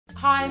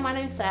Hi, my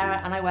name's Sarah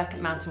and I work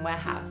at Mountain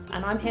Warehouse,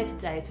 and I'm here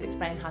today to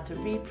explain how to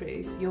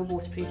reproof your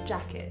waterproof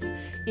jacket,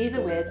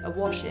 either with a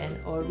wash-in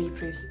or a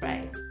reproof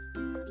spray.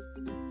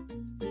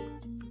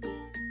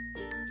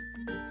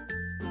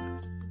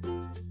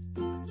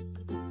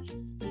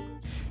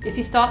 If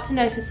you start to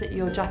notice that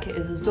your jacket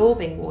is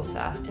absorbing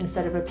water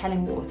instead of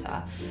repelling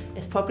water,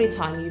 it's probably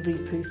time you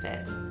reproof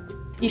it.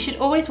 You should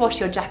always wash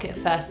your jacket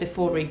first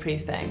before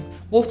reproofing.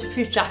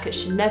 Waterproof jackets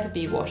should never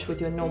be washed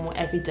with your normal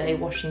everyday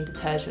washing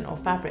detergent or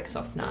fabric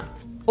softener.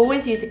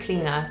 Always use a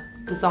cleaner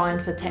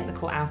designed for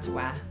technical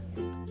outerwear.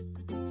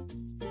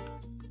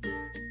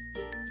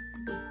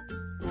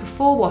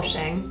 Before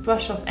washing,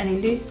 brush off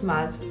any loose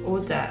mud or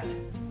dirt.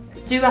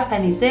 Do up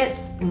any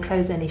zips and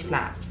close any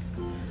flaps.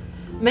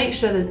 Make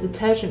sure the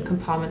detergent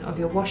compartment of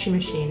your washing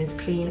machine is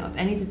clean of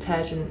any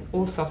detergent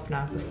or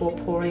softener before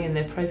pouring in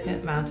the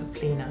appropriate amount of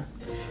cleaner.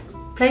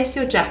 Place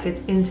your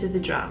jacket into the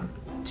drum.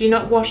 Do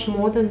not wash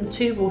more than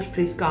 2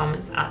 waterproof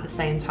garments at the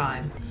same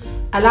time.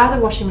 Allow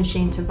the washing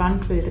machine to run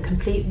through the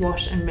complete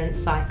wash and rinse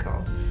cycle,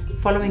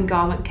 following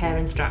garment care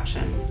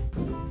instructions.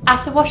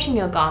 After washing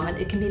your garment,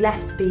 it can be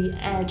left to be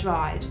air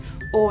dried,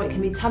 or it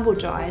can be tumble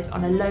dried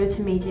on a low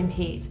to medium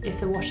heat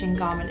if the washing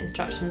garment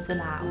instructions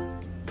allow.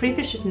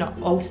 Proofers should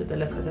not alter the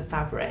look of the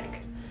fabric.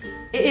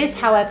 It is,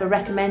 however,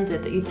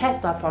 recommended that you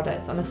test our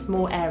products on a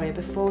small area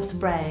before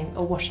spraying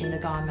or washing the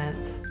garment.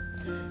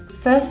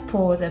 First,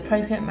 pour the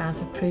appropriate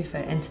amount of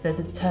proofer into the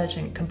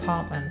detergent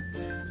compartment.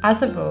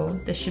 As a rule,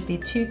 there should be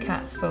 2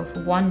 cats full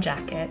for 1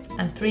 jacket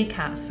and 3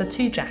 cats for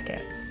 2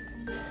 jackets.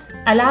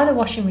 Allow the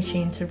washing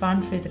machine to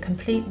run through the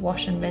complete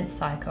wash and rinse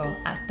cycle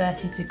at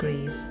 30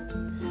 degrees.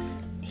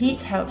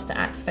 Heat helps to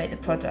activate the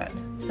product,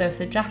 so if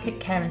the jacket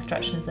care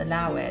instructions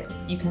allow it,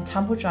 you can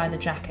tumble dry the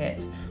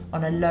jacket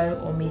on a low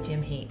or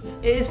medium heat.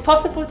 It is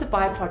possible to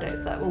buy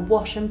products that will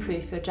wash and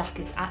proof your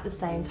jacket at the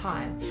same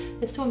time.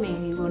 This will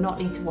mean you will not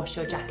need to wash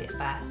your jacket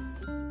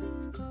first.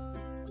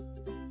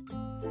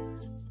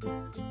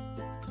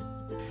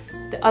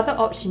 The other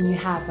option you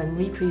have when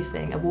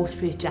reproofing a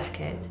waterproof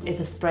jacket is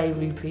a spray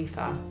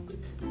reproofer.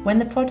 When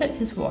the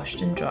product is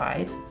washed and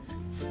dried,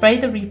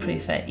 spray the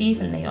reproofer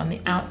evenly on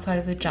the outside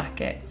of the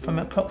jacket from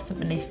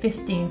approximately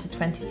 15 to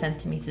 20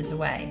 centimetres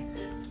away.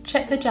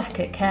 Check the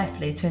jacket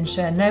carefully to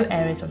ensure no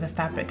areas of the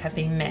fabric have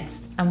been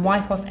missed, and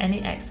wipe off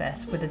any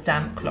excess with a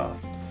damp cloth.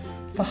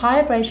 For high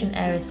abrasion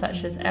areas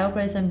such as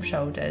elbows and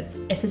shoulders,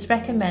 it is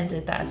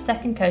recommended that a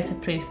second coat of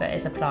proofer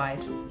is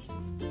applied.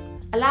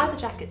 Allow the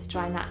jacket to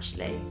dry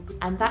naturally,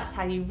 and that's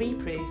how you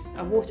reproof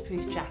a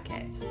waterproof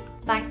jacket.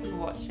 Thanks for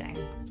watching.